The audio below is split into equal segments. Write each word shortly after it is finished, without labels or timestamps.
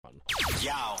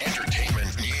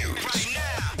Entertainment news. Right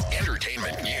now.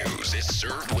 Entertainment news is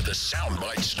served with a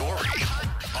soundbite story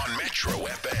on Metro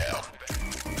FM.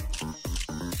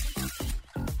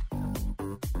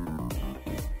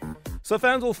 So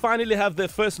fans will finally have their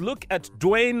first look at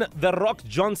Dwayne The Rock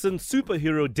Johnson's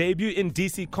superhero debut in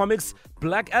DC Comics'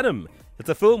 Black Adam. It's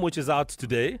a film which is out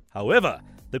today. However,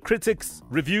 the critics'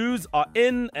 reviews are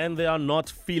in and they are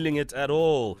not feeling it at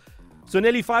all. So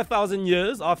nearly 5,000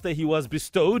 years after he was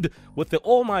bestowed with the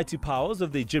almighty powers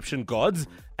of the Egyptian gods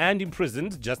and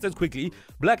imprisoned just as quickly,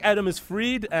 Black Adam is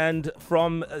freed and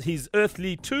from his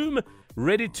earthly tomb,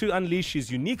 ready to unleash his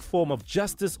unique form of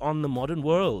justice on the modern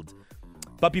world.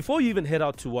 But before you even head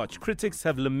out to watch, critics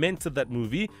have lamented that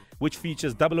movie, which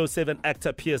features 007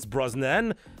 actor Pierce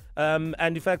Brosnan, and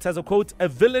in fact has a quote, a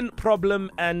villain problem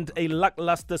and a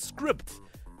lackluster script,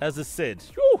 as is said.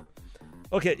 Whew.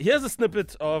 Okay, here's a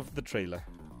snippet of the trailer.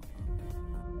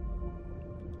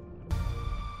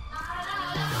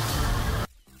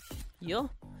 Yo.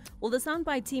 Well, the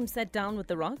soundbite team sat down with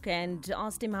The Rock and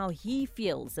asked him how he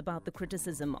feels about the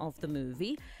criticism of the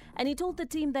movie. And he told the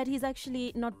team that he's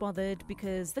actually not bothered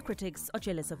because the critics are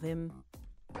jealous of him.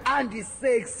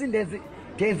 Anti-sexy ndenza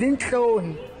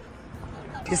intloni.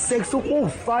 Ndisex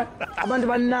ukufa. Abantu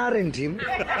banare ndim.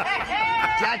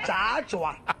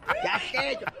 Ndiyajajwa.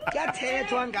 Ndiyahletywa.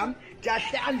 Kuyathethwa ngam.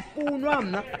 Andifunwa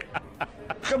mna.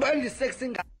 Hlobo endisexy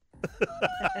ngam.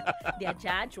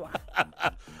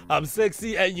 I'm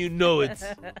sexy and you know it.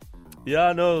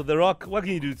 Yeah, no, The Rock, what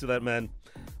can you do to that man?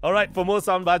 All right, for more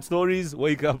soundbite stories,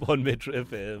 wake up on Metro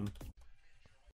FM.